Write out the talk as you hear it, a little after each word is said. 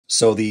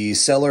So the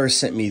seller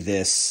sent me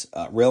this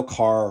rail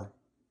car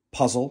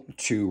puzzle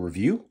to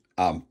review.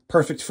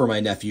 Perfect for my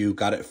nephew.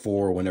 Got it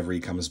for whenever he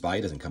comes by.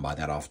 He doesn't come by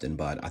that often,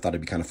 but I thought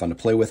it'd be kind of fun to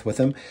play with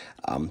him.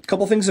 A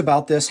couple things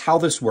about this. How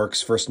this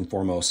works, first and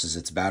foremost, is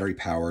it's battery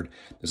powered.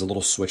 There's a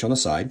little switch on the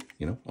side,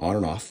 you know, on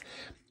and off.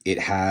 It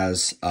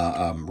has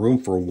room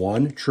for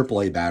one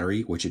AAA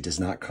battery, which it does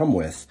not come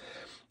with.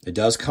 It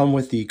does come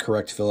with the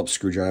correct Phillips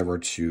screwdriver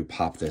to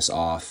pop this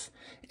off,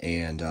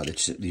 and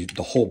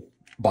the whole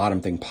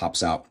bottom thing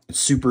pops out. It's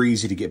super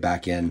easy to get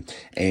back in,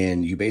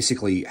 and you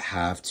basically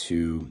have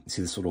to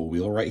see this little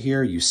wheel right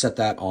here. You set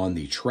that on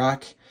the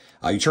track.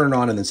 You turn it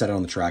on and then set it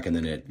on the track, and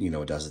then it, you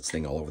know, it does its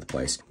thing all over the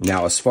place.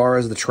 Now, as far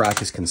as the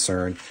track is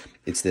concerned,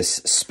 it's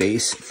this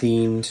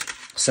space-themed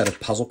set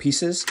of puzzle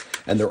pieces,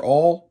 and they're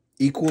all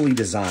equally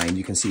designed.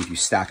 You can see if you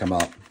stack them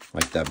up,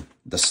 like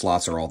the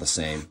slots are all the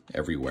same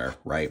everywhere,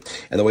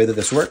 right? And the way that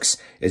this works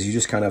is you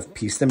just kind of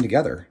piece them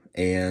together,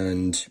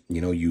 and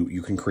you know,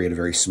 you can create a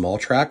very small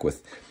track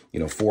with, you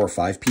know, 4 or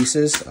 5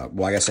 pieces.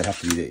 Well, I guess I'd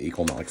have to be the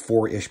equal amount, like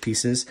 4-ish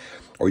pieces,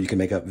 or you can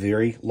make a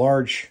very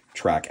large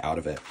track out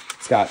of it.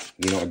 It's got,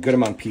 you know, a good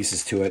amount of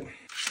pieces to it.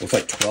 Looks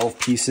like 12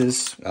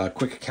 pieces,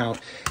 quick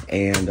count,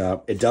 and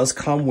it does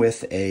come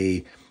with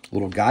a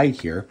little guide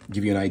here,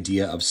 give you an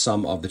idea of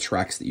some of the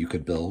tracks that you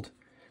could build.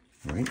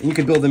 Right? And you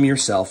can build them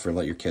yourself or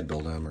let your kid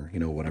build them, or, you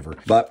know, whatever.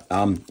 But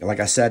like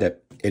I said,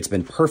 it's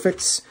been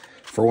perfect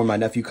for when my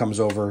nephew comes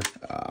over.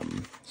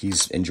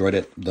 He's enjoyed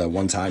it the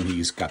one time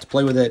he's got to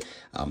play with it.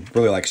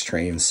 Really likes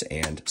trains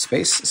and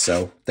space.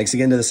 So thanks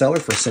again to the seller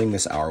for sending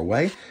this our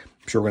way.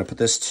 I'm sure we're going to put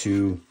this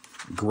to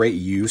great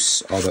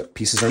use. All the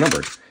pieces are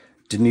numbered.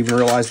 Didn't even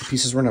realize the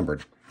pieces were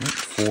numbered. Right?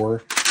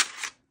 4.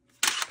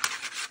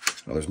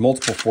 Oh, there's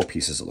multiple 4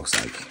 pieces, it looks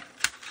like.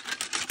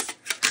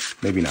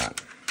 Maybe not.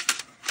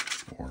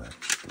 4,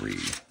 3,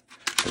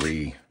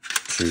 3,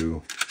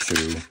 2,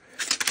 2,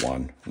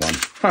 1, 1.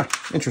 Huh,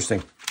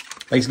 interesting.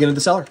 Thanks again to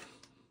the seller.